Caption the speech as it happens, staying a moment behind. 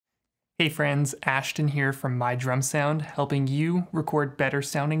Hey friends, Ashton here from mydrumsound, helping you record better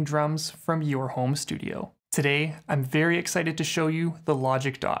sounding drums from your home studio. Today, I'm very excited to show you the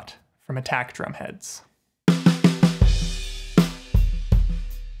Logic Dot from Attack Drumheads.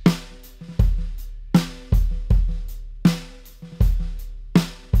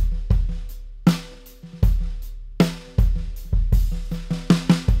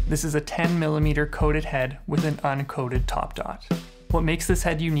 This is a 10mm coated head with an uncoated top dot. What makes this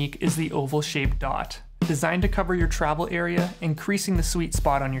head unique is the oval-shaped dot, designed to cover your travel area, increasing the sweet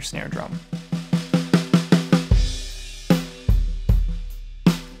spot on your snare drum.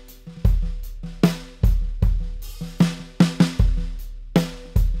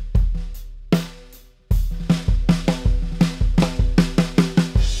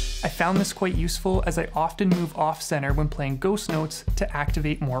 I found this quite useful as I often move off-center when playing ghost notes to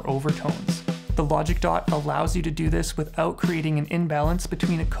activate more overtones. The Logic Dot allows you to do this without creating an imbalance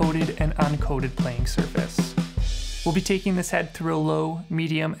between a coated and uncoated playing surface. We'll be taking this head through a low,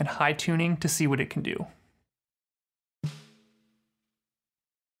 medium, and high tuning to see what it can do.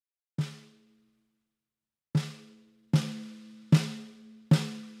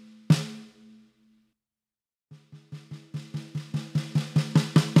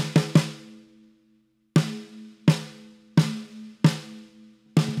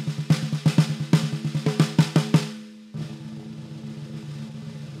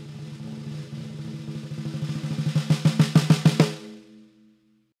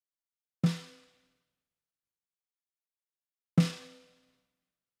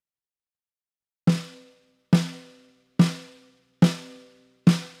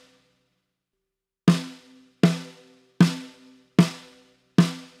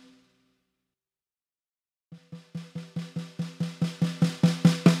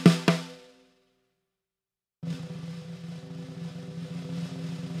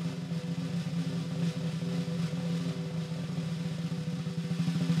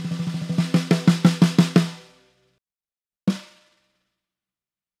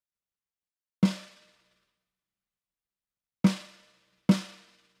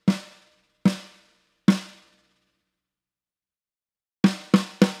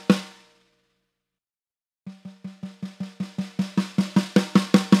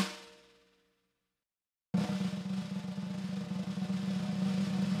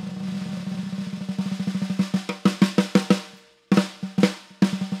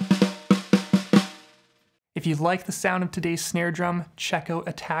 If you like the sound of today's snare drum, check out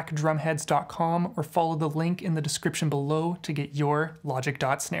attackdrumheads.com or follow the link in the description below to get your Logic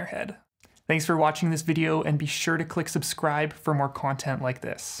Dot snare head. Thanks for watching this video and be sure to click subscribe for more content like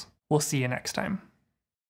this. We'll see you next time.